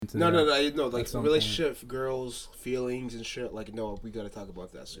into No, that. no, like relationship, girls, feelings and shit. Like, no, we gotta talk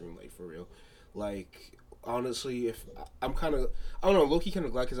about that soon, like for real. Like, honestly, if I'm kind of, I don't know, low-key kind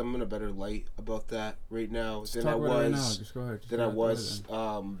of glad because I'm in a better light about that right now Just than talk I about it right now. was. Just go ahead. Than I was.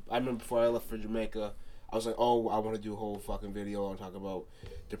 I remember before I left for Jamaica, I was like, oh, I want to do a whole fucking video and talk about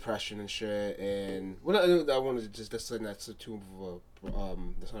depression and shit. And when I wanted to just that's too of a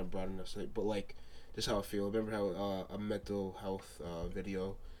that's not broad enough, but like just how I feel. Remember how a mental health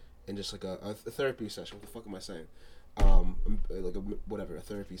video and just like a therapy session. What the fuck am I saying? Like whatever, a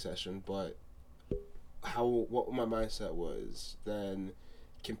therapy session, but what my mindset was then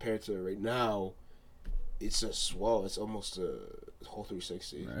compared to right now, it's just it's almost a whole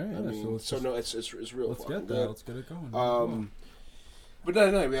 360. Right, I mean, so no, it's real. Let's fucking get that. good. Let's get it going. But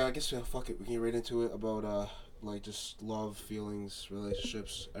no, yeah, I guess fuck it. We can get right into it about like just love, feelings,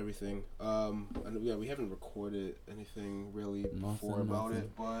 relationships, everything. And yeah, we haven't recorded anything really before about it,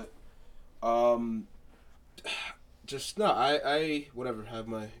 but just no, I whatever have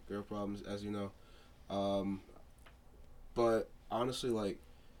my girl problems as you know. But honestly, like,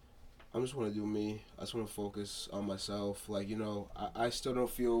 I just want to do me. I just want to focus on myself. Like, you know, I still don't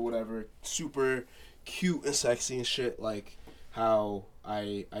feel whatever super cute and sexy and shit. Like how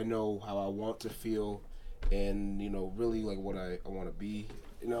I know how I want to feel, and you know, really like what I want to be.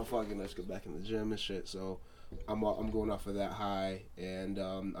 You know, fucking let's get back in the gym and shit. So I'm going off of that high, and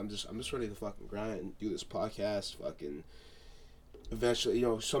I'm just ready to fucking grind and do this podcast. Fucking eventually, you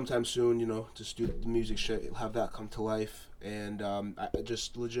know, sometime soon, you know, just do the music shit, have that come to life, and I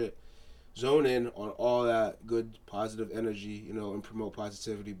just legit zone in on all that good positive energy, you know, and promote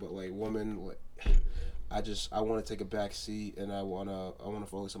positivity. But like woman, like, I want to take a back seat, and I wanna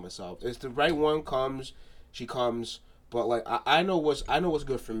focus on myself. If the right one comes, she comes. But like I know what's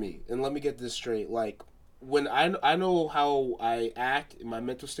good for me, and let me get this straight. Like when I know how I act in my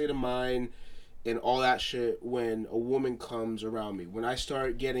mental state of mind and all that shit when a woman comes around me. When I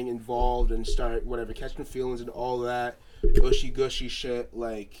start getting involved and start whatever catching feelings and all that gushy shit,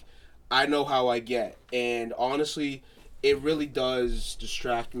 like I know how I get, and honestly, it really does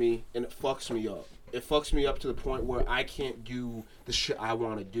distract me and it fucks me up. It fucks me up to the point where I can't do the shit I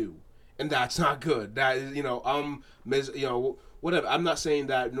want to do, and that's not good. That is, you know, you know, whatever. I'm not saying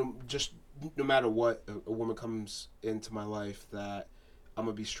that no matter what a woman comes into my life that I'm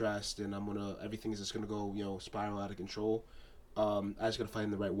gonna be stressed and everything is just gonna go, you know, spiral out of control. I just gotta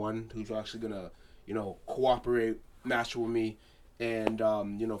find the right one who's actually gonna, you know, cooperate, match with me, and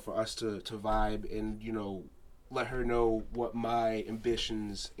you know, for us to vibe and, you know, let her know what my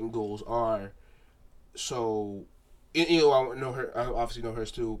ambitions and goals are. So, you know, I obviously know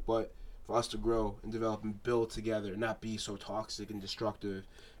hers too, but for us to grow and develop and build together, not be so toxic and destructive.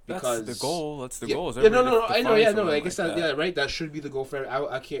 Because that's the goal. That's the yeah, goal. Yeah, no, I know. Yeah, no. I like guess that. Yeah, right. That should be the goal for.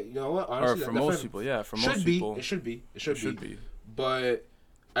 I can't. You know what? Honestly, or for most people, yeah. For most people, it should be. It should be. But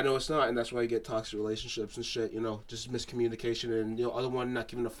I know it's not, and that's why you get toxic relationships and shit. You know, just miscommunication, and you know, other one not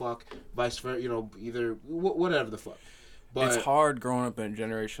giving a fuck, vice versa. You know, either whatever the fuck. But it's hard growing up in a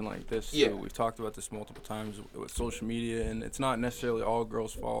generation like this. Yeah. So we've talked about this multiple times with social media, and it's not necessarily all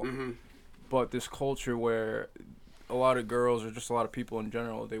girls' fault. Mm-hmm. But this culture where a lot of girls or just a lot of people in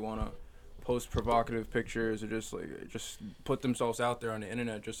general, they want to post provocative pictures or just put themselves out there on the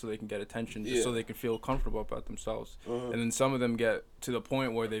internet just so they can get attention, just so they can feel comfortable about themselves. And then some of them get to the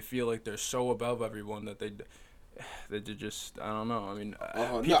point where they feel like they're so above everyone that they just, I don't know. I mean,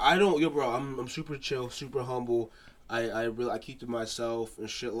 no, I don't. Yo, bro, I'm super chill, super humble. I keep to myself and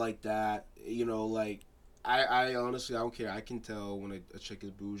shit like that. You know, like I honestly I don't care. I can tell when a chick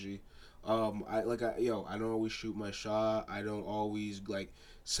is bougie. I don't always shoot my shot. I don't always like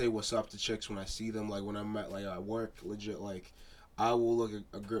say what's up to chicks when I see them. Like when I'm at work, legit. Like I will look at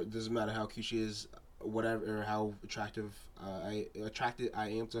a girl. Doesn't matter how cute she is, whatever, or how attractive I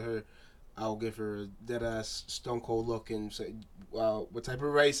am to her. I'll give her a dead ass stone cold look and say, what type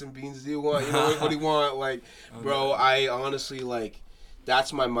of rice and beans do you want? You know, what do you want? Like, bro, I honestly like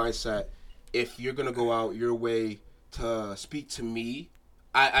that's my mindset. If you're gonna go out your way to speak to me,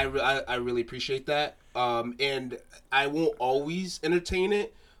 I really appreciate that. And I won't always entertain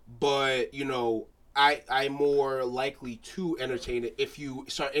it, but you know, I'm more likely to entertain it if you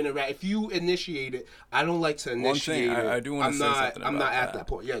start if you initiate it. I don't like to initiate one thing, it. I do want to say something I'm about not at that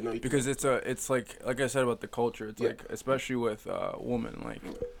point. Yeah, no. Because it's like I said about the culture. It's like, especially with women. Like,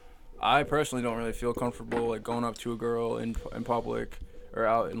 I personally don't really feel comfortable like going up to a girl in public or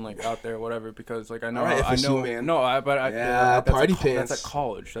out there, whatever, because like I know FSU, man. party pants. That's at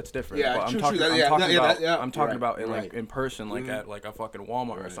college. That's different. Yeah, but I'm talking about in person, like at like a fucking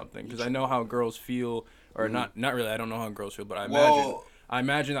Walmart or something, because I know how girls feel, or not really. I don't know how girls feel, but I I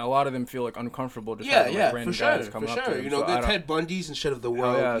imagine that a lot of them feel like uncomfortable just yeah, having yeah, like random guys for coming up to sure. them. You know, so they're Ted Bundys and shit of the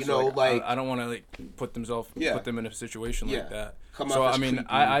world. Yeah, you so know, like I don't want to like put them in a situation like that. So I mean,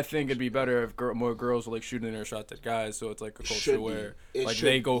 I think it'd be better if more girls were like shooting their shots at guys. So it's like a culture where like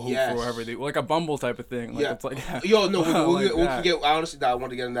they go hoop for whoever they like a Bumble type of thing. Like, it's like yo, no, we can get honestly. I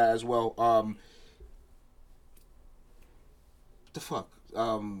want to get in that as well. The fuck,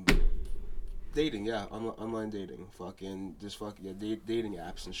 dating, yeah, online dating, fucking just fucking dating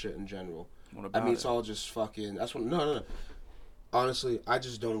apps and shit in general. What about it's all just fucking. That's what. No. Honestly, I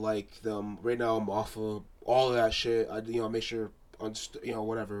just don't like them. Right now, I'm off of all of that shit. I make sure on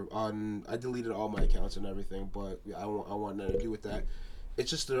whatever on. I deleted all my accounts and everything, but I want nothing to do with that. It's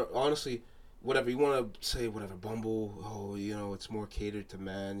just honestly, whatever you want to say, whatever Bumble. Oh, it's more catered to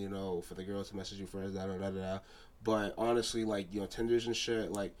men. For the girls to message you first. Da. But honestly, like Tinders and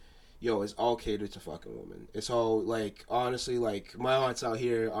shit, like. It's all catered to fucking women. It's all, like, honestly, like, my aunt's out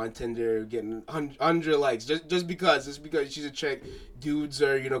here on Tinder getting 100 likes just because she's a chick. Dudes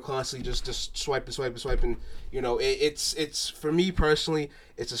are, constantly just swiping. It's for me personally,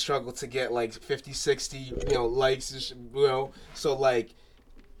 it's a struggle to get, like, 50, 60, likes, So, like,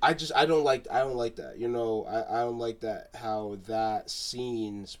 I don't like that, I don't like that, how that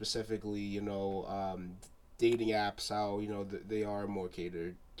scene specifically, dating apps, how, they are more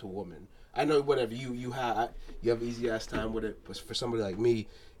catered to women. I know whatever you have easy ass time with it, but for somebody like me,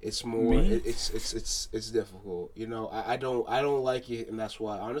 it's more it's difficult. I don't like it, and that's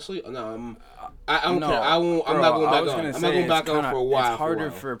why honestly I don't care. I'm not going back on. I'm not going back on for a while. It's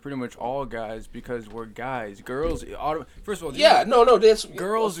harder for pretty much all guys because we're guys. Girls, first of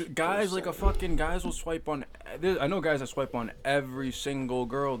all, guys like a fucking guys will swipe on. I know guys that swipe on every single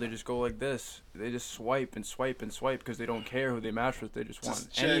girl. They just go like this. They just swipe and swipe and swipe because they don't care who they match with. They just want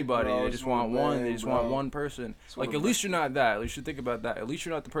anybody. Bro, they just want one. They just want one person. Like, at least you're not that. At least you think about that. At least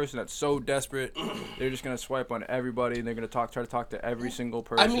you're not the person that's so desperate. They're just gonna swipe on everybody and they're gonna try to talk to every single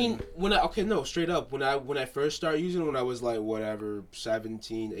person. I mean, straight up. When I first started using it, when I was like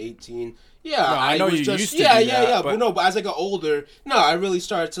 17, 18. Yeah, no, I know you used to do that, but as I got older, I really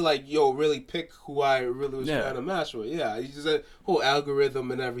started to really pick who I really was trying to match with. Yeah, it's just a whole algorithm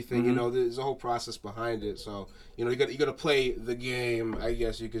and everything. Mm-hmm. There's a whole process behind it. So you got to play the game, I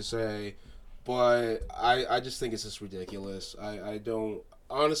guess you could say. But I just think it's just ridiculous. I don't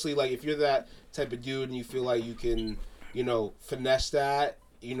honestly like if you're that type of dude and you feel like you can finesse that.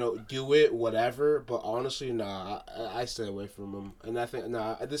 Do it, whatever. But honestly, I stay away from them. And I think,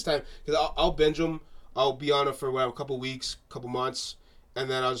 at this time, because I'll binge them. I'll be on it for a couple weeks, couple months, and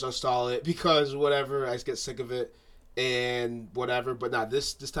then I'll just install it because whatever, I just get sick of it and whatever. But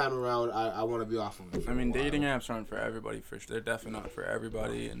this time around, I want to be off of it. I mean, dating apps aren't for everybody, for sure. They're definitely not for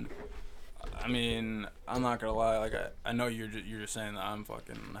everybody, and I mean, I'm not gonna lie. Like, I know you're just saying that I'm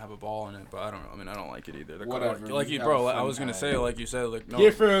fucking have a ball in it, but I don't. I mean, I don't like it either. Whatever. Like you, bro. I was gonna say, like you said, like no.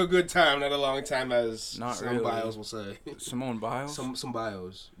 Here for a good time, not a long time, as not some really. bios will say. Simone Biles. Some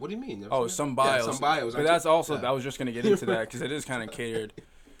bios. What do you mean? Some bios. Yeah, some bios. But that's also. I was just gonna get into that because it is kind of catered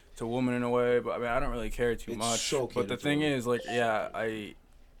to women in a way. But I mean, I don't really care too much. So but the thing is, like,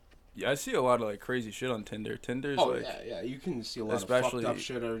 I see a lot of like crazy shit on Tinder. Tinder's you can see a lot of fucked up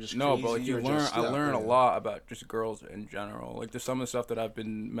shit or just no, crazy but like you learn. I learn a lot about just girls in general. Like there's some of the stuff that I've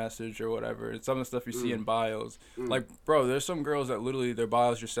been messaged or whatever. And some of the stuff you see in bios. Like, bro, there's some girls that literally their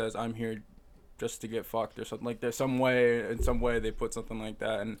bios just says I'm here just to get fucked or something. Like there's some way they put something like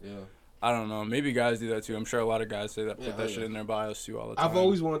that and. Yeah. I don't know. Maybe guys do that too. I'm sure a lot of guys say that put that shit in their bios too all the time. I've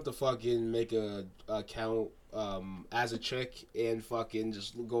always wanted to fucking make a account as a chick and fucking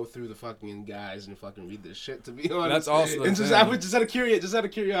just go through the fucking guys and fucking read this shit. To be honest, that's also the thing. Just out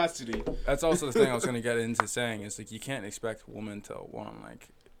of curiosity. That's also the thing I was gonna get into saying is like you can't expect women to like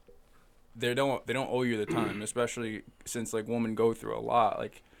they don't owe you the time, especially since like women go through a lot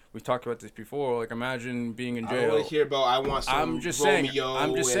like. We talked about this before. Like, imagine being in jail. I don't want to hear about. I want some I'm just saying.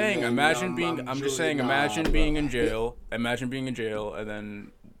 Imagine being in jail. Imagine being in jail, and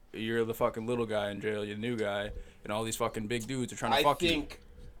then you're the fucking little guy in jail. You're the new guy, and all these fucking big dudes are trying to fuck you.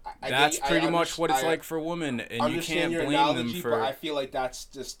 That's pretty much what it's like for women, and you can't blame them for. But I feel like that's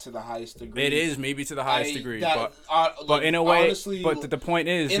just to the highest degree. It is maybe to the highest degree, but in a way, honestly, but the point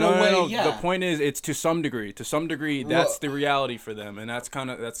is, no. The point is, it's to some degree. To some degree, that's the reality for them, and that's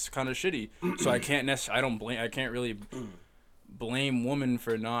kind of shitty. So I can't really blame women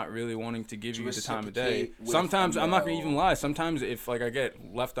for not really wanting to give you the time of day. Sometimes I'm not gonna even lie. Sometimes if like I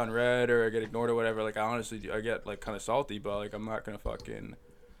get left on red or I get ignored or whatever, like I honestly I get like kind of salty, but like I'm not gonna fucking.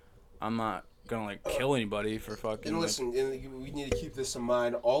 I'm not gonna like kill anybody for fucking. And listen, we need to keep this in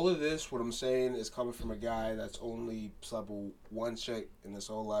mind. All of this, what I'm saying, is coming from a guy that's only slept with one chick in his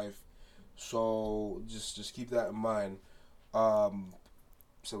whole life. So just keep that in mind.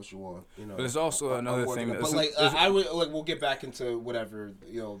 Say what you want, you know. But there's also another thing. But like, I would like. We'll get back into whatever,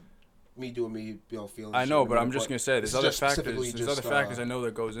 you know. Me doing me, you know, feeling. I know, but I'm just gonna say there's other factors. There's other factors I know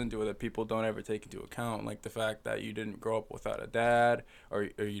that goes into it that people don't ever take into account, like the fact that you didn't grow up without a dad, or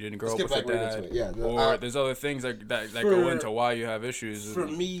you didn't grow up with a dad, or there's other things that go into why you have issues. For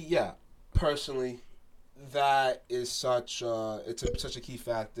me, yeah, personally, that is such such a key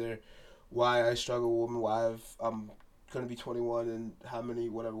factor why I struggle with women. Why I'm gonna be 21 in how many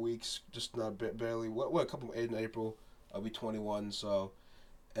weeks? Just not barely. What a couple in April, I'll be 21. So.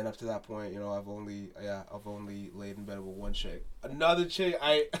 And up to that point, you know, I've only laid in bed with one chick. Another chick,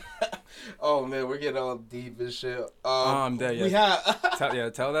 oh man, we're getting all deep and shit. I'm dead. Yeah. We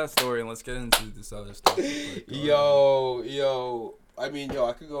have. Tell that story and let's get into this other stuff. Like, yo. I mean,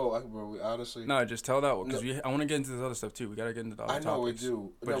 I could go. Bro, honestly. No, just tell that one because I want to get into this other stuff too. We gotta get into the other topics. I know we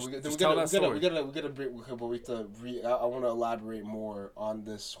do. But we gotta break. But we have to. I want to elaborate more on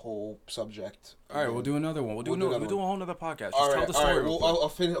this whole subject. All right, we'll do another one. We'll do a whole other podcast. Just tell the story. Well, I'll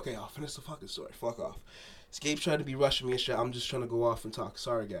finish. Okay, I'll finish the fucking story. Fuck off. Escape's trying to be rushing me and shit. I'm just trying to go off and talk.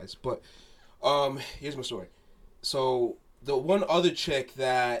 Sorry, guys. But here's my story. So the one other chick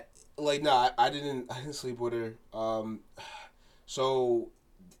that I didn't sleep with her. So,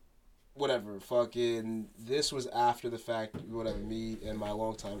 whatever, fucking, this was after the fact, whatever, me and my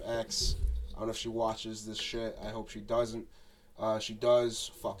longtime ex, I don't know if she watches this shit, I hope she doesn't, she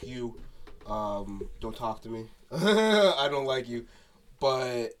does, fuck you, don't talk to me, I don't like you,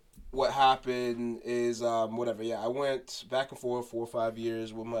 but what happened is, whatever, I went back and forth 4 or 5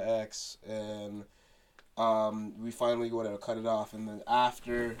 years with my ex, and, we finally, cut it off, and then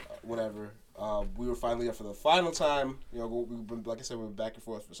after, we were finally up for the final time. You know, we've been, like I said, we were back and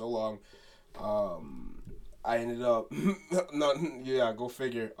forth for so long. I ended up, go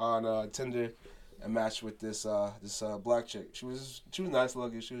figure, on Tinder, and matched with this black chick. She was nice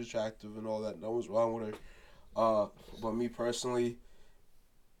looking, she was attractive and all that. No one's wrong with her. But me personally,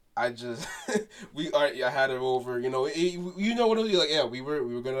 I just I had her over. You know, what it was like. Yeah, we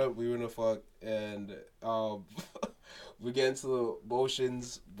were gonna fuck, and we get into the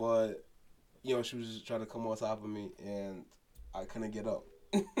motions, but. You know, she was just trying to come on top of me, and I couldn't get up.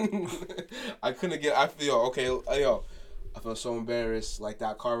 I feel so embarrassed. Like,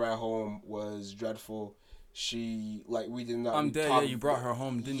 that car ride home was dreadful. We did not... I'm dead, yeah, you brought her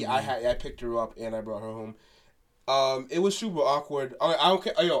home, didn't you? I picked her up, and I brought her home. It was super awkward. I don't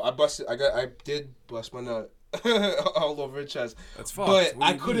care. I did bust my nut all over her chest. That's fucked. But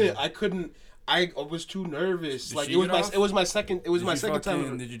I couldn't... I was too nervous. Like, it was my second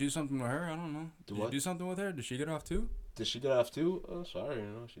time. Did you do something with her? I don't know. Did you do something with her? Did she get off too? Did she get off too? Oh, sorry,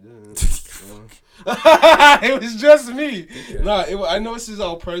 no, she didn't. It was just me. Okay. Nah, I know this is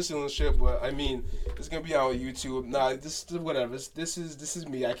all personal and shit, but I mean, it's gonna be on YouTube. Nah, this whatever. This is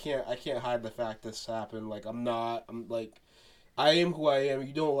me. I can't hide the fact this happened. Like, I'm like. I am who I am.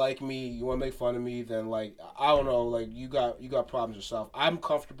 You don't like me. You want to make fun of me. Then I don't know. Like you got problems yourself. I'm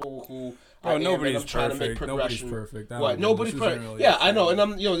comfortable with who I am. And I'm trying to make progression. Nobody's perfect. What? Nobody's perfect. Really I know. And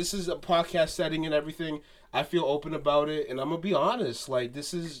I'm this is a podcast setting and everything. I feel open about it, and I'm gonna be honest. Like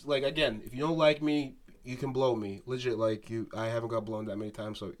this is again, if you don't like me, you can blow me. Legit. I haven't got blown that many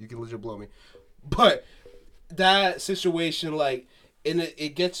times, so you can legit blow me. But that situation, and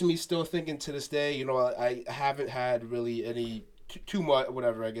it gets me still thinking to this day. You know, I haven't had really any too much.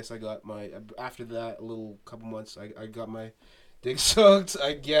 Whatever. I guess I got after that a little couple months. I got my dick sucked.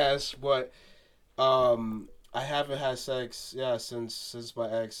 I guess, but I haven't had sex since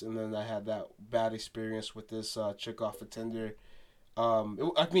my ex, and then I had that bad experience with this chick off of Tinder. I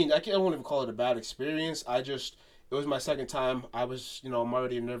won't even call it a bad experience. It was my second time. I was, I'm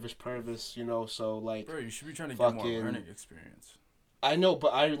already a nervous pervis, so Bro, you should be trying to get more learning experience. I know,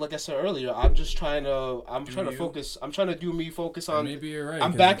 but like I said earlier, I'm trying to focus. I'm trying to do me, focus on. Maybe you're right.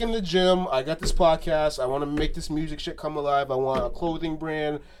 I'm back in the gym. I got this podcast. I want to make this music shit come alive. I want a clothing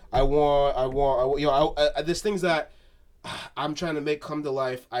brand. There's things that I'm trying to make come to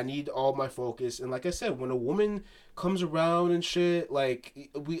life. I need all my focus. And like I said, when a woman comes around and shit, another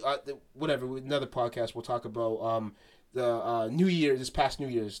podcast we'll talk about the New Year, this past New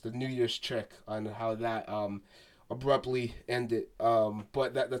Year's, the New Year's trick on how that abruptly ended.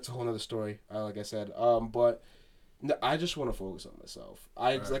 But that's a whole other story. Like I said, but No, I just want to focus on myself.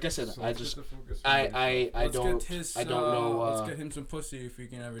 Like I said, so I just I don't know. Let's get him some pussy if we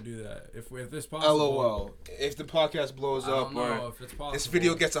can ever do that. If this possible. LOL. If the podcast blows up or if it's possible, this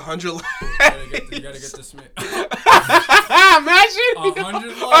video gets 100 likes, you gotta get this. Imagine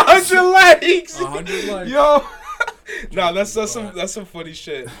 100 likes. 100 likes. 100 likes. Yo. Nah, that's some funny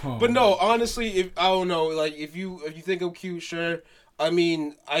shit. But no, honestly, if I don't know, like if you think I'm cute, sure. I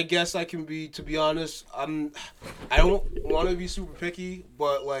mean, I guess I can be. To be honest, I don't want to be super picky,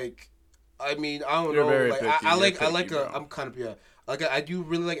 but like, I mean, I don't know. Like, I'm kind of Like I do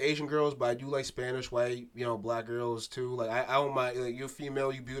really like Asian girls, but I do like Spanish, white, black girls too. Like I don't mind. Like you're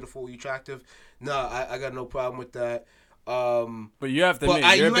female, you beautiful, you attractive. Nah, I got no problem with that. But you have to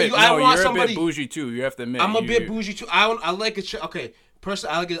admit, you're a bit bougie too. You have to admit, I'm a bit bougie too. I like a chick. Okay.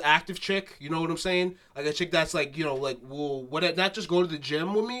 Personally, I like an active chick. You know what I'm saying? Like a chick that's like, will not just go to the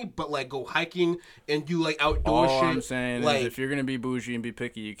gym with me, but like go hiking and do like outdoor shit. All I'm saying is, if you're gonna be bougie and be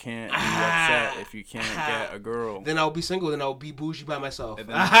picky, you can't be upset if you can't get a girl. Then I'll be single. Then I'll be bougie by myself. As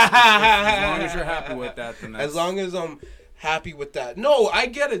long as you're happy with that, then that's... As long as I'm happy with that. No, I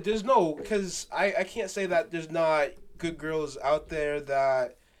get it. There's because I can't say that there's not good girls out there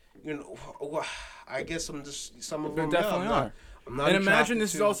that, I guess some of them definitely are. And imagine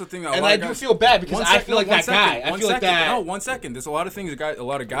this is also the thing that I do feel bad because I feel like that guy. I feel like that. No, 1 second. There's a lot of things a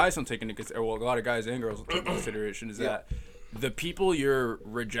lot of guys don't take into consideration. Well, a lot of guys and girls don't take into consideration is that the people you're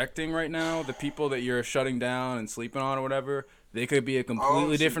rejecting right now, the people that you're shutting down and sleeping on or whatever, they could be a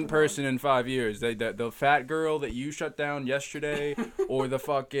completely different person in 5 years. The fat girl that you shut down yesterday, or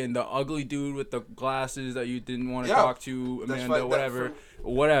the ugly dude with the glasses that you didn't want to talk to, Amanda,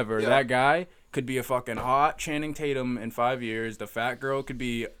 whatever. That guy could be a fucking hot Channing Tatum in 5 years. The fat girl could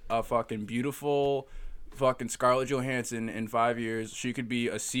be a fucking beautiful fucking Scarlett Johansson in 5 years. She could be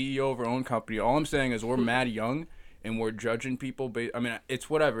a CEO of her own company. All I'm saying is we're mad young and we're judging people. It's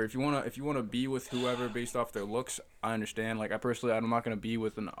whatever. If you wanna be with whoever based off their looks, I understand. Like I'm not gonna be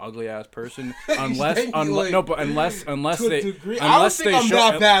with an ugly ass person unless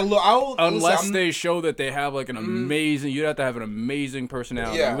they show that they have like an amazing. You'd have to have an amazing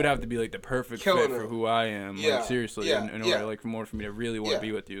personality. You would have to be like the perfect fit for who I am. Like seriously, in order like for me to really want to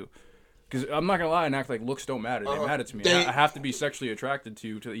be with you. Because I'm not gonna lie and act like looks don't matter. They matter to me. I have to be sexually attracted to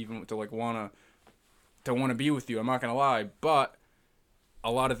you to like wanna be with you. I'm not gonna lie, but a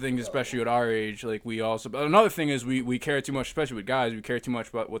lot of things, especially at our age, like we also. But another thing is we care too much, especially with guys. We care too much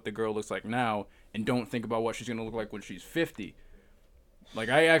about what the girl looks like now, and don't think about what she's gonna look like when she's 50. Like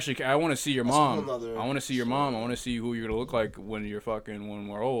I want to see your mom. I want to see your mom. I want to see who you're gonna look like when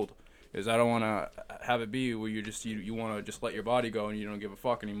we're old. Because I don't want to have it be where you want to just let your body go and you don't give a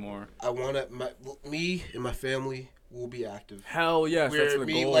fuck anymore. I want me and my family will be active. Hell yes, that's the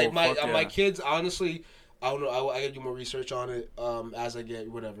goal. Like my kids, honestly, I don't know. I gotta do more research on it as I get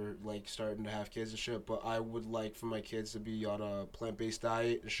starting to have kids and shit. But I would like for my kids to be on a plant-based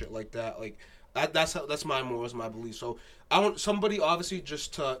diet and shit like that. Like that's my morals, my beliefs. So I want somebody obviously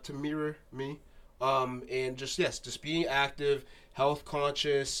just to mirror me, and just being active, health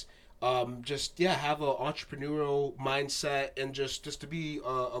conscious. Have an entrepreneurial mindset and just to be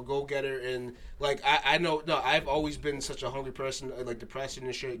a go-getter and like I've always been such a hungry person, like depression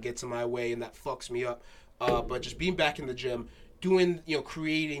and shit gets in my way and that fucks me up. But just being back in the gym, doing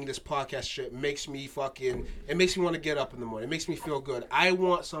creating this podcast shit makes me want to get up in the morning. It makes me feel good. I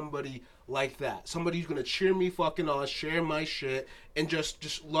want somebody like that, somebody who's gonna cheer me fucking on, share my shit, and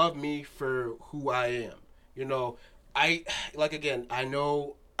just love me for who I am. I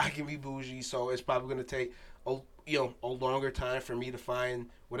know I can be bougie, so it's probably gonna take a longer time for me to find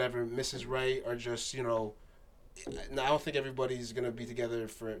whatever Mrs. Right or just I don't think everybody's gonna be together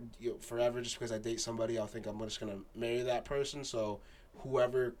for forever just because I date somebody. I think I'm just gonna marry that person. So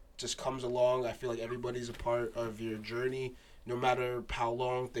whoever just comes along, I feel like everybody's a part of your journey, no matter how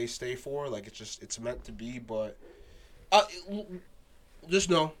long they stay for. Like it's meant to be. But just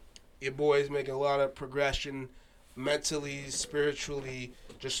know your boy's making a lot of progression, mentally, spiritually.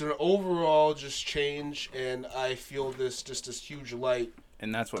 Just an overall change, and I feel this huge light.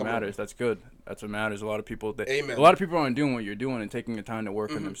 And that's what matters. That's good. That's what matters. A lot of people Amen. A lot of people aren't doing what you're doing and taking the time to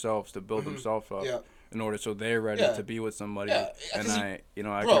work on themselves to build themselves up in order so they're ready to be with somebody. Yeah. And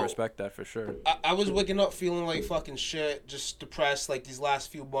I can respect that for sure. I was waking up feeling like fucking shit, just depressed like these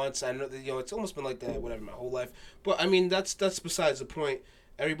last few months. I know that it's almost been like that my whole life. But I mean that's besides the point.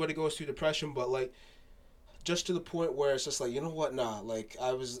 Everybody goes through depression, but like just to the point where it's just like, like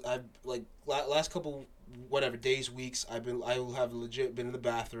I've last couple days, weeks, I have legit been in the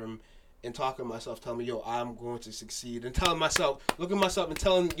bathroom and talking to myself, telling me, I'm going to succeed, and telling myself, looking at myself and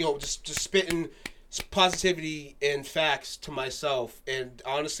telling, just spitting positivity and facts to myself, and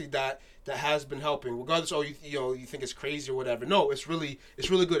honestly, that has been helping. Regardless, you think it's crazy or whatever. No, it's really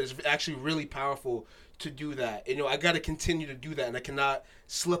good. It's actually really powerful to do that. I got to continue to do that, and I cannot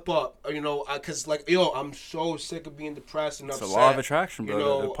slip up. Because I'm so sick of being depressed and upset. It's a law of attraction,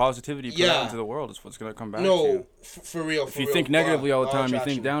 bro. The positivity you put out into the world is what's gonna come back to you. For real. If you think negatively all the time, you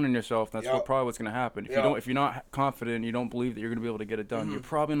think down on yourself. That's probably what's gonna happen. If you're not confident, you don't believe that you're gonna be able to get it done. You're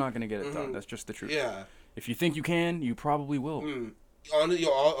probably not gonna get it done. That's just the truth. Yeah. If you think you can, you probably will.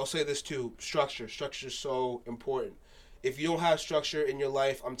 I'll say this too. Structure is so important. If you don't have structure in your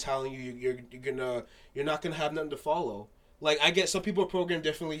life, I'm telling you, you're not gonna have nothing to follow. Like, I get some people are programmed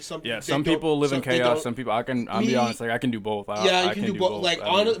differently. Some people live in chaos. Some people, I'll be honest, like I can do both. You can do both. Like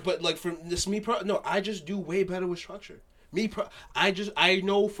but like for this, I just do way better with structure. I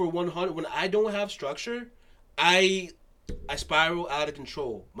know for 100 when I don't have structure, I spiral out of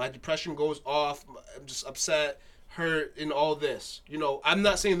control. My depression goes off. I'm just upset, hurt, and all this. I'm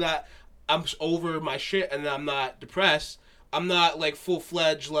not saying that I'm over my shit and I'm not depressed. I'm not like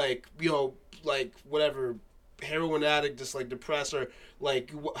full-fledged like whatever heroin addict, just like depressed or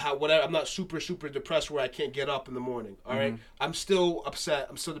like whatever. I'm not super depressed where I can't get up in the morning. All right, I'm still upset.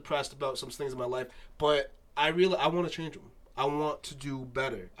 I'm still depressed about some things in my life, but I want to change them. I want to do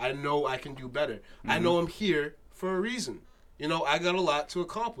better. I know I can do better. I know I'm here for a reason. I got a lot to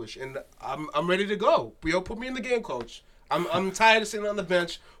accomplish, and I'm ready to go. Put me in the game, coach. I'm tired of sitting on the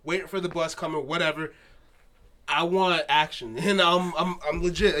bench waiting for the bus coming. Whatever. I want action, and I'm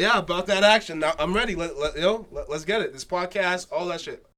legit. Yeah, about that action. Now I'm ready. Let's get it. This podcast, all that shit.